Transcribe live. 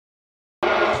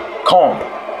Comp,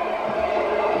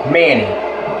 Manny,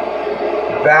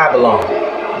 Babylon.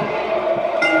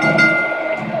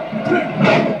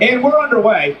 And we're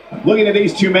underway. Looking at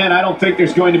these two men, I don't think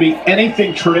there's going to be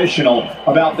anything traditional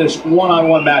about this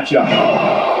one-on-one matchup.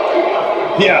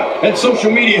 Yeah, and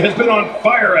social media has been on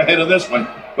fire ahead of this one.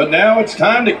 But now it's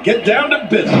time to get down to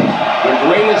business. The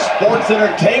greatest sports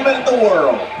entertainment in the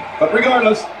world. But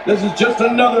regardless, this is just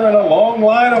another in a long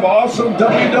line of awesome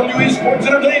WWE sports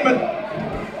entertainment.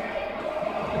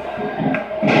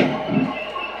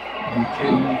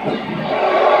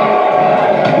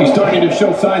 He's starting to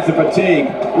show signs of fatigue.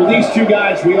 With these two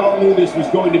guys, we all knew this was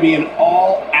going to be an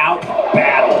all-out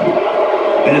battle.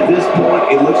 And at this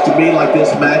point, it looks to me like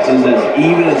this match is as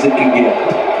even as it can get.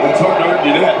 It's hard to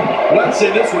argue that. But I'd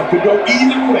say this one could go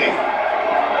either way.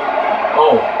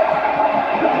 Oh.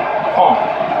 Comp,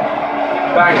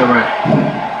 Bangarang.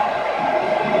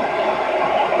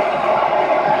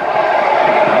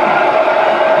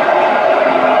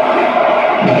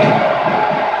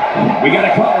 We got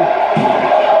a call.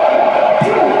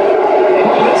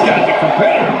 This guy's a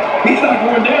competitor. He's not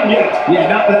going down yet. Yeah,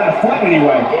 not without a fight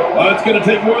anyway. Well, it's going to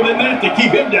take more than that to keep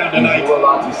him down tonight. Is you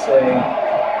allowed to say,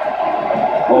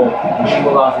 is you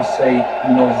allowed to say he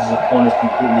knows his opponent is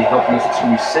completely helpless to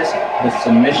resist the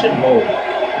submission hold?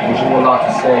 Is you allowed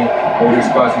to say, this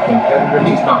guy's a competitor,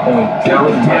 he's not going down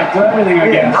Attack for everything, I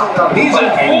guess. He's in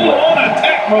full-on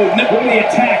attack mode. Look at the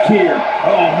attack here.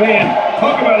 Oh, man.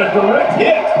 Talk about a direct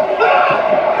hit.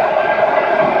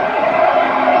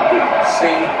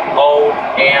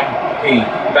 C-O-M-P,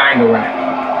 Bangarang.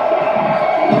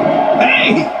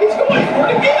 Hey, he's going for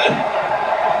it again.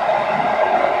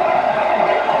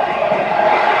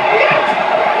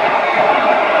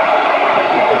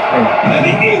 And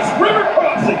the East River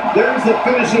Crossing. There's the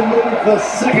finishing move the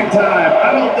second time.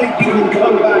 I don't think you can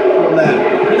come back from that.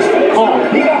 Oh,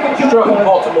 He got the struck job done.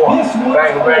 Baltimore. This one's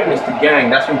Bangarang is the gang.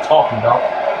 That's what I'm talking about.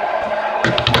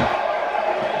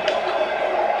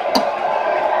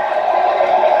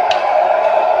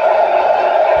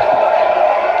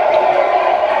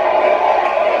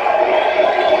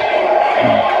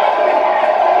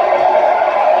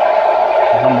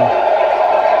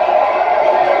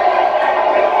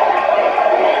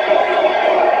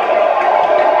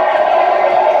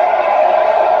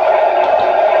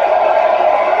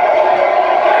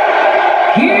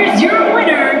 Here's your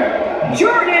winner,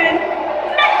 Jordan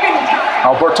McIntyre.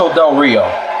 Alberto Del Rio.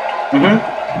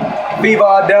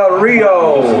 Viva Del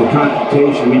Rio. This is the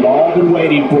confrontation we've all been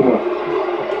waiting for.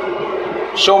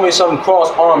 Show me some cross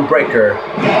arm breaker.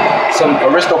 Some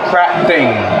aristocrat thing.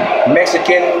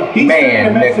 Mexican He's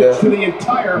man, sending a message to nigga. the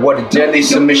entire What a deadly WWE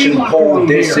submission locker hold room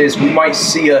this here. is. We might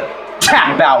see a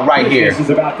tap out right here. This is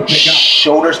about to pick up.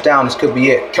 Shoulders down, this could be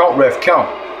it. Count, ref, count.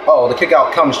 Oh, the kick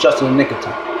out comes just in the nick of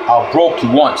time. I'll broke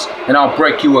you once, and I'll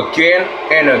break you again,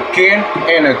 and again,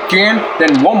 and again,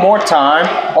 then one more time.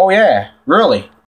 Oh yeah, really.